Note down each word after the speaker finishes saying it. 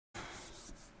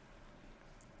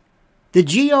The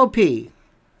GOP,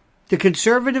 the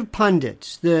conservative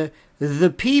pundits, the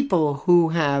people who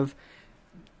have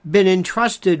been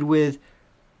entrusted with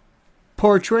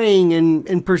portraying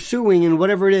and pursuing and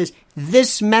whatever it is,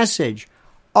 this message,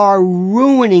 are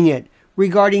ruining it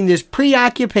regarding this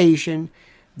preoccupation,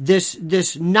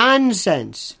 this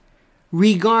nonsense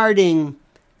regarding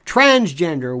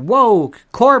transgender, woke,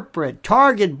 corporate,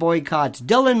 Target boycotts,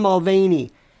 Dylan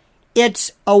Mulvaney.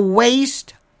 It's a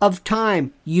waste of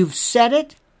time. You've said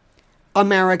it.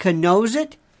 America knows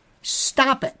it.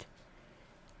 Stop it.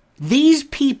 These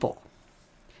people,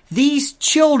 these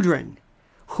children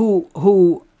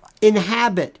who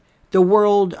inhabit the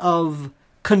world of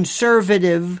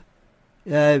conservative,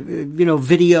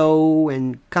 video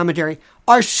and commentary,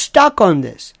 are stuck on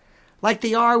this, like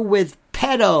they are with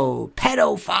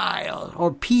pedophile,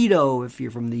 or pedo if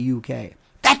you're from the UK.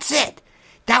 That's it.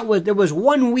 There was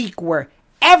 1 week where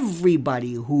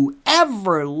everybody who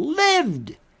ever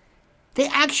lived, they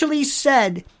actually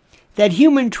said that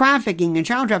human trafficking and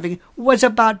child trafficking was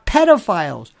about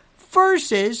pedophiles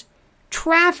versus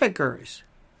traffickers.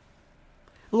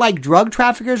 Like drug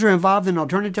traffickers are involved in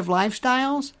alternative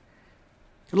lifestyles?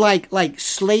 Like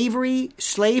slavery,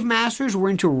 slave masters were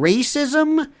into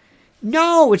racism?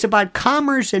 No, it's about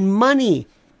commerce and money.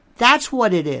 That's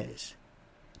what it is.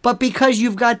 But because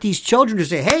you've got these children to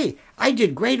say, hey, I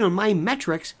did great on my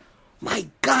metrics, my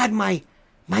God, my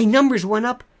numbers went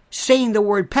up saying the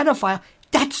word pedophile,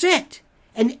 that's it.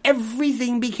 And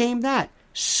everything became that.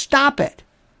 Stop it.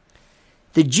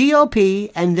 The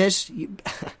GOP and this,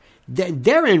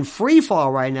 they're in free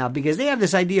fall right now because they have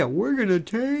this idea, we're going to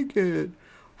take it.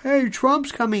 Hey,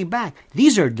 Trump's coming back.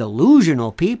 These are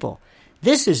delusional people.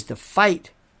 This is the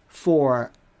fight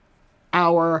for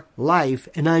our life,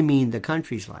 and I mean the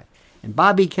country's life. And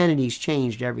Bobby Kennedy's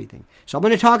changed everything. So I'm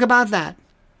going to talk about that.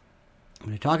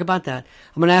 I'm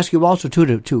going to ask you also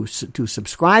to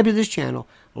subscribe to this channel,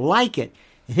 like it,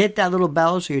 and hit that little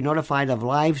bell so you're notified of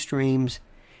live streams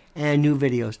and new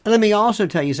videos. And let me also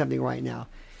tell you something right now.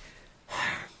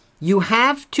 You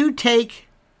have to take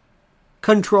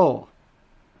control.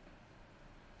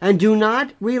 And do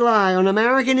not rely on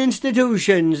American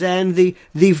institutions and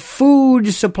the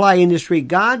food supply industry,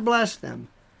 God bless them,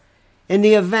 in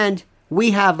the event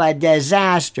we have a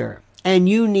disaster and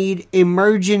you need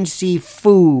emergency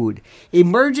food.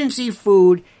 Emergency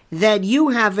food that you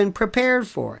haven't prepared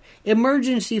for.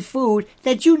 Emergency food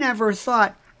that you never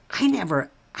thought, I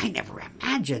never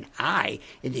imagined I,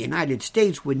 in the United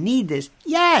States, would need this.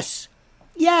 Yes.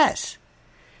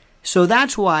 So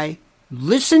that's why,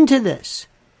 listen to this.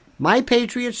 My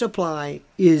Patriot Supply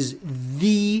is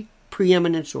the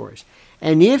preeminent source.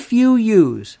 And if you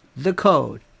use the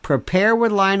code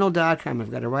preparewithlionel.com, I've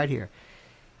got it right here,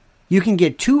 you can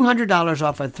get $200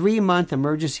 off a 3-month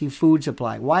emergency food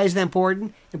supply. Why is that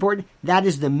important? That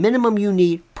is the minimum you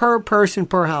need per person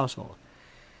per household.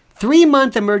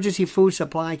 3-month emergency food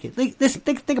supply kit.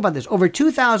 Think about this. Over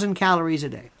 2,000 calories a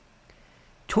day.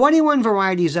 21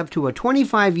 varieties up to a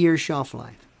 25-year shelf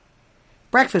life.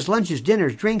 Breakfast, lunches,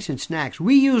 dinners, drinks, and snacks.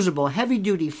 Reusable,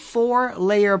 heavy-duty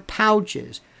 4-layer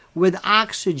pouches with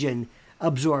oxygen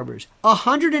absorbers.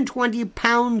 120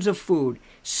 pounds of food.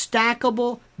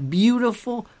 Stackable,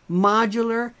 beautiful,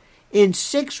 modular, in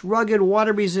 6 rugged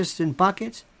water-resistant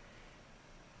buckets.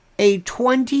 A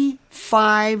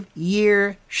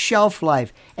 25-year shelf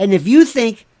life. And if you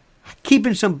think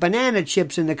keeping some banana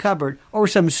chips in the cupboard or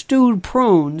some stewed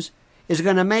prunes is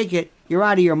going to make it, you're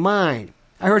out of your mind.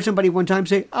 I heard somebody one time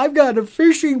say, I've got a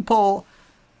fishing pole.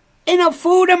 In a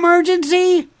food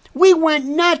emergency? We went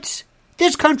nuts.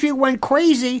 This country went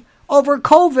crazy over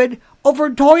COVID,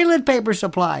 over toilet paper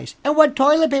supplies. And what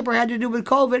toilet paper had to do with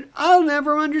COVID, I'll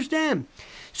never understand.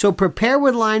 So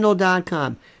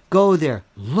preparewithlionel.com. Go there.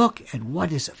 Look at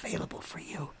what is available for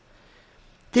you.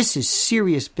 This is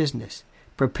serious business.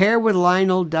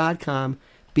 Preparewithlionel.com,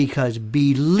 because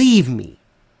believe me,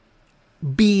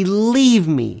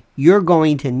 you're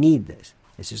going to need this.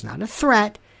 This is not a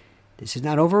threat. This is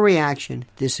not overreaction.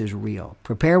 This is real.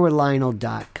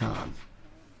 Preparewithlionel.com.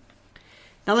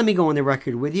 Now let me go on the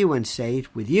record with you and say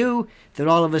with you that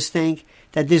all of us think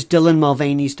that this Dylan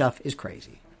Mulvaney stuff is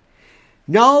crazy.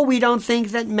 No, we don't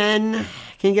think that men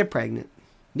can get pregnant.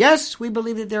 Yes, we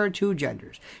believe that there are 2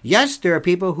 genders. Yes, there are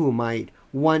people who might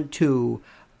want to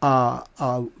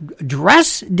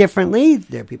dress differently.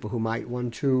 There are people who might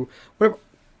want to whatever.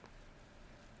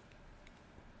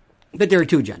 But there are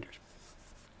 2 genders.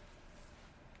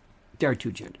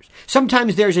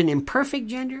 Sometimes there's an imperfect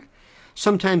gender.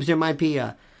 Sometimes there might be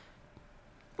a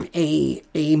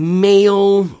a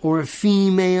male or a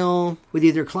female with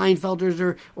either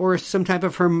Klinefelters or some type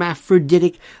of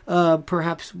hermaphroditic,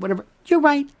 perhaps, whatever. You're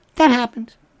right. That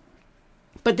happens.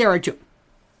 But there are two.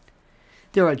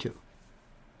 There are two.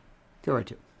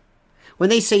 When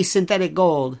they say synthetic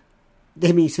gold,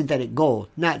 they mean synthetic gold,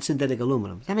 not synthetic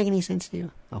aluminum. Does that make any sense to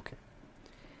you? Okay.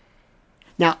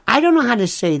 Now, I don't know how to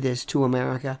say this to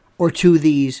America or to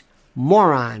these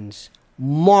morons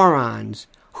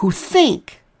who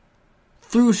think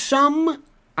through some,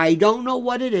 I don't know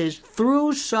what it is,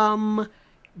 through some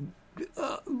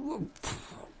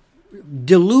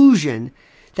delusion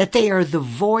that they are the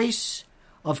voice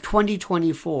of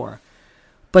 2024.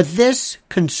 But this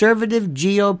conservative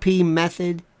GOP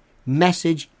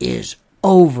message is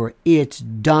over. It's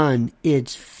done.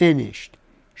 It's finished.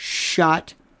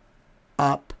 Shut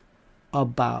up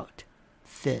about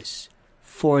this.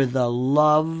 For the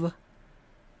love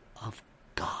of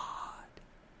God,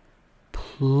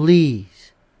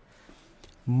 please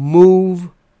move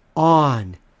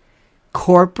on.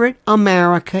 Corporate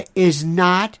America is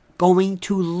not going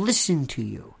to listen to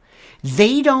you.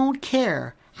 They don't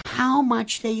care how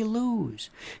much they lose.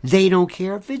 They don't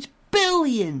care if it's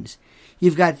billions.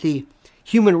 You've got the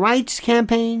Human Rights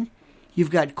Campaign. You've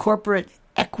got corporate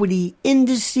equity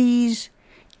indices,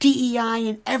 DEI,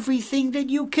 and everything that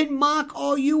you can mock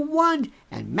all you want.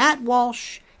 And Matt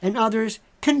Walsh and others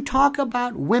can talk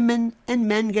about women and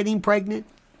men getting pregnant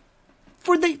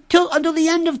until the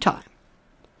end of time.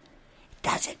 It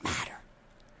doesn't matter.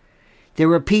 There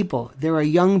are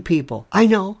young people. I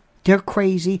know, they're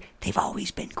crazy. They've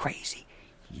always been crazy.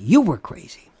 You were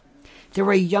crazy. There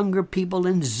are younger people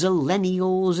and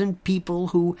zillennials and people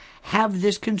who have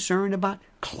this concern about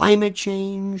climate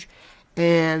change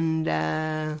and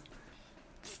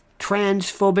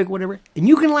transphobic, whatever. And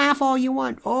you can laugh all you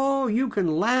want. Oh, you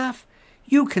can laugh.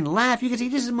 You can say,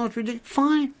 this is the most ridiculous.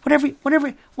 Fine.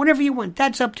 Whatever you want.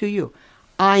 That's up to you.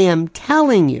 I am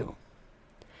telling you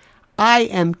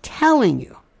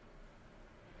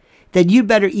that you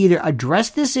better either address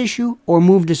this issue or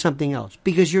move to something else,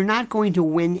 because you're not going to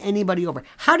win anybody over.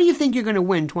 How do you think you're going to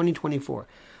win 2024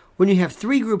 when you have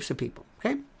three groups of people,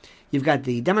 okay? You've got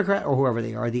the Democrat, or whoever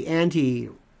they are, the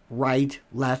anti-right,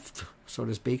 left, so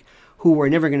to speak, who are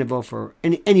never going to vote for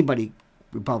anybody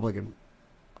Republican,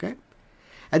 okay?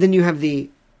 And then you have the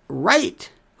right,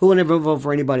 who will never vote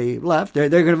for anybody left. They're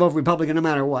going to vote Republican no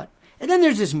matter what. And then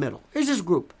there's this middle. There's this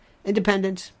group,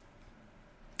 independents,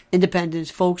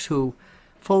 folks who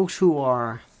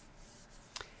are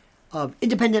of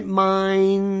independent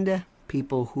mind,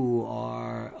 people who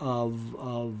are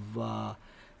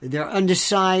they're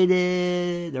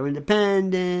undecided, they're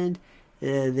independent,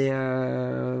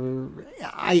 I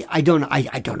don't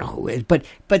know who it is,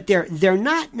 but they're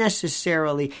not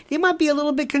necessarily. They might be a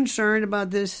little bit concerned about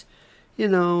this,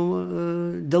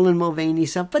 Dylan Mulvaney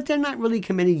stuff, but they're not really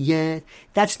committed yet.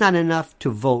 That's not enough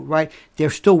to vote, right? They're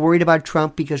still worried about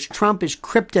Trump because Trump is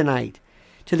kryptonite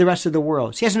to the rest of the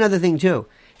world. See, that's another thing too.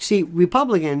 See,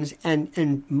 Republicans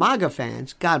and MAGA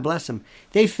fans, God bless them,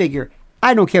 they figure,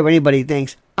 I don't care what anybody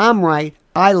thinks. I'm right.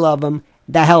 I love him.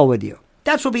 The hell with you.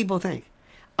 That's what people think.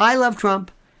 I love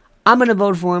Trump. I'm going to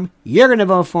vote for him. You're going to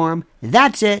vote for him.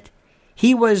 That's it.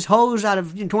 He was hosed out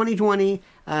of 2020.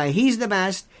 He's the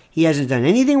best. He hasn't done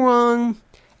anything wrong.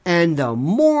 And the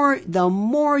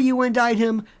more you indict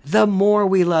him, the more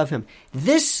we love him.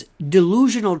 This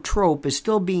delusional trope is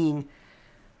still being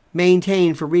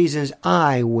maintained for reasons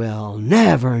I will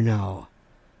never know.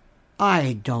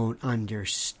 I don't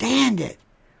understand it.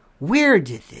 Where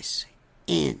did this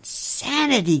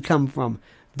insanity come from?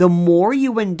 The more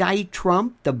you indict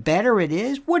Trump, the better it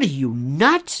is? What are you,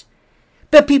 nuts?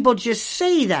 But people just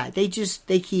say that. They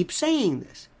keep saying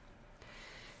this.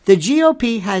 The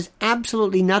GOP has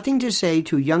absolutely nothing to say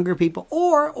to younger people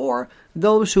or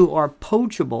those who are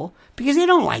poachable because they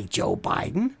don't like Joe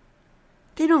Biden.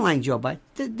 They don't like Joe Biden.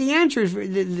 The answer is,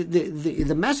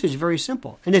 the message is very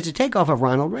simple, and it's a takeoff of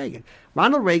Ronald Reagan.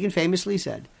 Ronald Reagan famously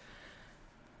said,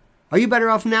 "Are you better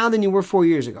off now than you were 4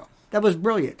 years ago?" That was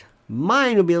brilliant.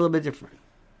 Mine would be a little bit different.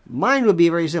 Mine would be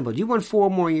very simple. Do you want 4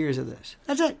 more years of this?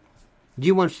 That's it. Do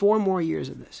you want 4 more years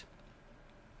of this?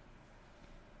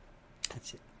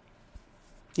 That's it.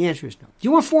 The answer is no. Do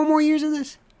you want 4 more years of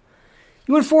this?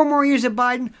 You want 4 more years of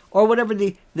Biden, or whatever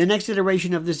the next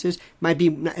iteration of this is?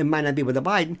 It might not be with a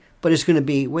Biden, but it's going to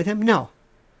be with him? No.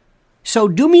 So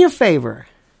do me a favor,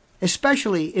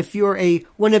 especially if you're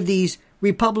one of these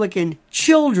Republican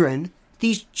children,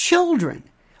 these children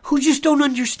who just don't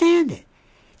understand it.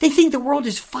 They think the world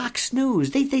is Fox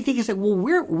News. They think it's like, well,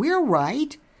 we're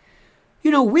right.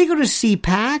 We go to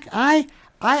CPAC.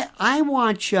 I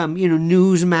watch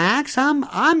Newsmax.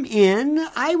 I'm in.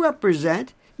 I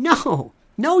represent. No,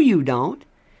 you don't.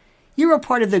 You're a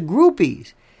part of the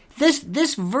groupies.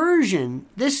 This version,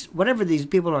 whatever these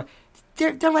people are,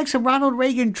 they're like some Ronald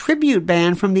Reagan tribute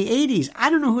band from the 80s. I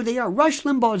don't know who they are. Rush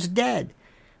Limbaugh's dead.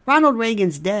 Ronald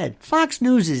Reagan's dead. Fox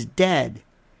News is dead.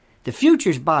 The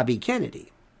future's Bobby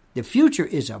Kennedy. The future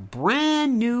is a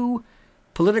brand new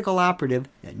political operative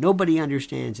that nobody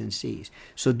understands and sees.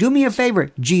 So do me a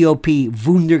favor, GOP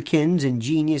wunderkinds and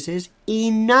geniuses.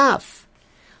 Enough.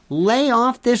 Lay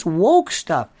off this woke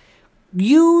stuff.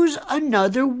 Use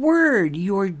another word.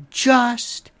 You're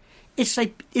just... It's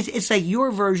like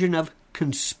your version of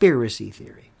conspiracy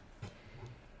theory.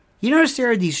 You notice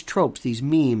there are these tropes, these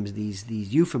memes, these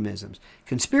euphemisms.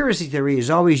 Conspiracy theory is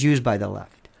always used by the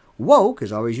left. Woke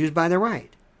is always used by the right.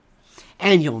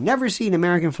 And you'll never see an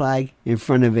American flag in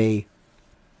front of a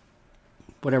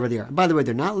whatever they are. By the way,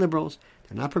 they're not liberals,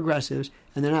 they're not progressives,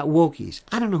 and they're not wokies.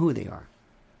 I don't know who they are.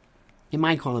 You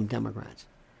might call them Democrats.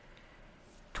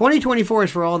 2024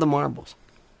 is for all the marbles.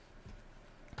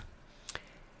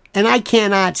 And I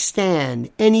cannot stand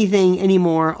anything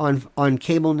anymore on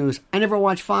cable news. I never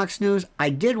watched Fox News. I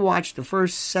did watch the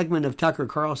first segment of Tucker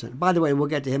Carlson. By the way, we'll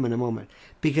get to him in a moment.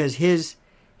 Because his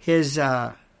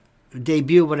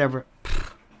debut, whatever,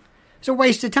 it's a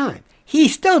waste of time. He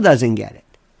still doesn't get it.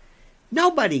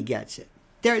 Nobody gets it.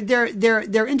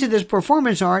 They're into this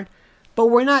performance art, but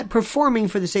we're not performing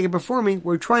for the sake of performing.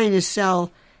 We're trying to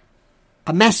sell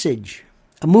a message,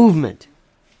 a movement.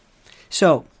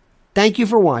 So, thank you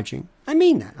for watching. I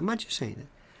mean that. I'm not just saying it.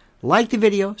 Like the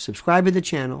video, subscribe to the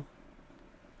channel,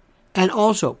 and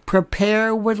also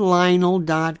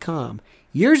preparewithlionel.com.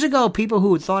 Years ago, people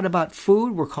who thought about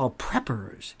food were called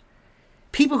preppers.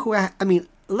 People who,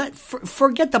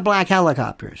 forget the black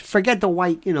helicopters. Forget the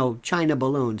white, China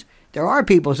balloons. There are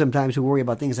people sometimes who worry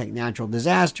about things like natural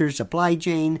disasters, supply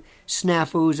chain,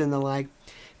 snafus, and the like.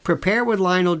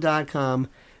 Preparewithlionel.com.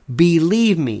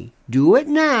 Believe me, do it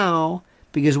now,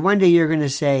 because one day you're going to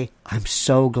say, I'm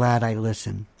so glad I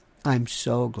listened. I'm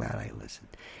so glad I listened.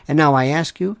 And now I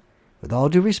ask you, with all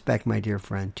due respect, my dear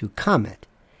friend, to comment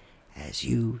as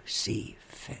you see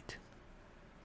fit.